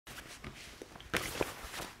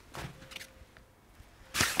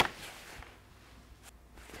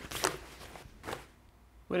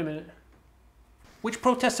Wait a minute. Which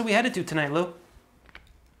protest are we headed to tonight, Lou?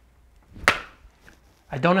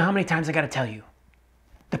 I don't know how many times I gotta tell you.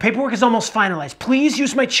 The paperwork is almost finalized. Please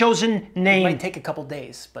use my chosen name. It might take a couple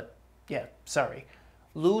days, but yeah, sorry.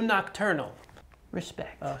 Lou Nocturnal.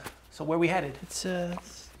 Respect. So where we headed? It's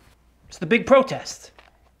the big protest.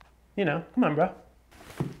 You know, come on, bro.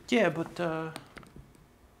 Yeah, but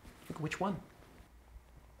which one?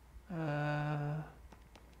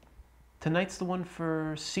 Tonight's the one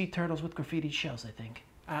for sea turtles with graffiti shells, I think.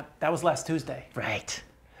 That was last Tuesday. Right.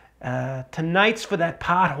 Tonight's for that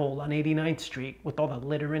pothole on 89th Street with all the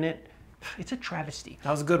litter in it. It's a travesty.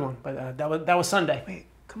 That was a good one, but that was Sunday. Wait,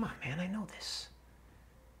 come on, man, I know this.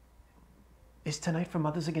 Is tonight for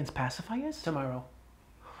Mothers Against Pacifiers? Tomorrow.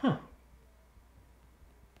 Huh.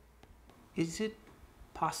 Is it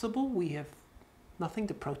possible we have nothing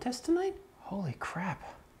to protest tonight? Holy crap.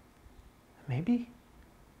 Maybe?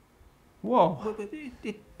 Whoa.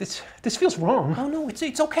 This feels wrong. Oh no,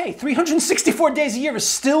 it's okay. 364 days a year is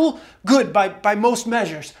still good by most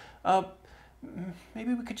measures.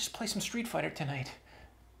 Maybe we could just play some Street Fighter tonight.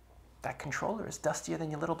 That controller is dustier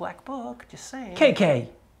than your little black book, just saying. KK,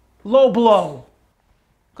 low blow.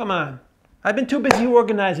 Come on. I've been too busy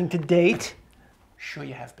organizing to date. Sure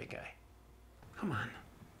you have, big guy. Come on.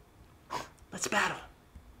 Let's battle.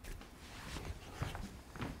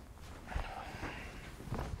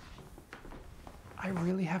 I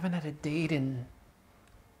really haven't had a date in...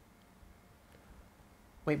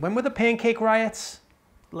 Wait, when were the pancake riots?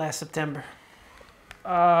 Last September.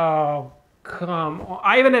 Oh, come on.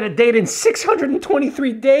 I haven't had a date in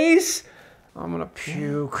 623 days? I'm gonna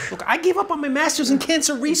puke. Look, I gave up on my master's in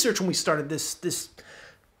cancer research when we started this,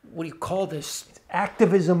 what do you call this?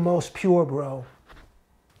 Activism most pure, bro.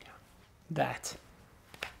 That.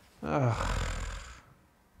 Ugh.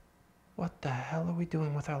 What the hell are we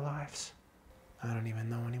doing with our lives? I don't even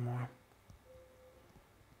know anymore.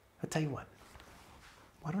 I'll tell you what.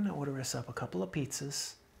 Why don't I order us up a couple of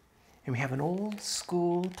pizzas and we have an old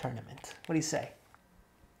school tournament? What do you say?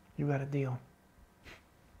 You got a deal.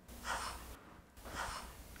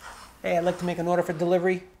 Hey, I'd like to make an order for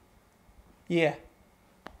delivery. Yeah.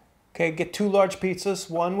 Okay, get 2 large pizzas,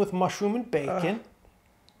 one with mushroom and bacon,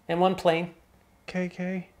 and one plain.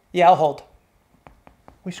 KK, Yeah, I'll hold.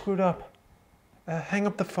 we screwed up. Hang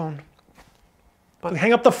up the phone. But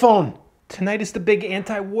hang up the phone. Tonight is the big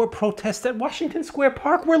anti-war protest at Washington Square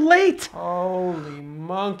Park. We're late. Holy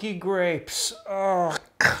monkey grapes. Oh.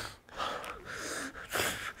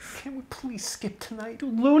 Can we please skip tonight?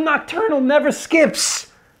 Dude, Lou Nocturnal never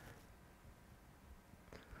skips.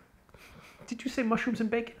 Did you say mushrooms and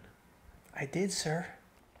bacon? I did, sir.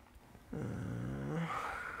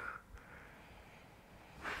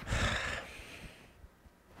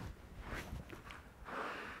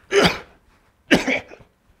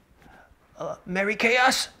 Merry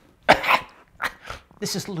Chaos?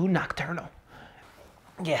 This is Lou Nocturnal.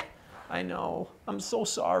 Yeah, I know. I'm so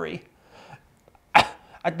sorry.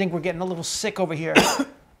 I think we're getting a little sick over here.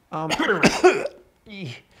 Yeah,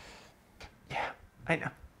 I know.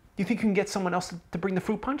 Do you think you can get someone else to bring the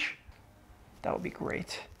fruit punch? That would be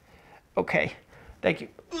great. Okay, thank you.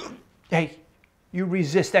 Hey, you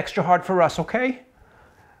resist extra hard for us, okay?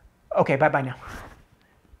 Okay, bye-bye now.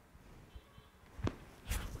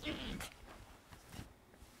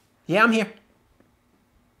 Yeah, I'm here.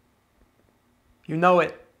 You know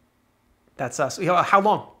it. That's us. How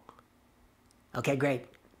long? Okay, great.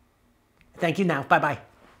 Thank you now. Bye-bye.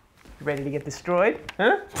 You ready to get destroyed?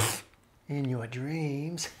 Huh? In your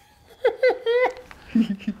dreams.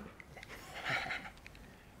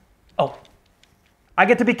 Oh, I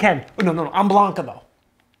get to be Ken. Oh, no, I'm Blanca, though.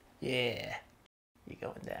 Yeah, you're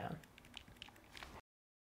going down.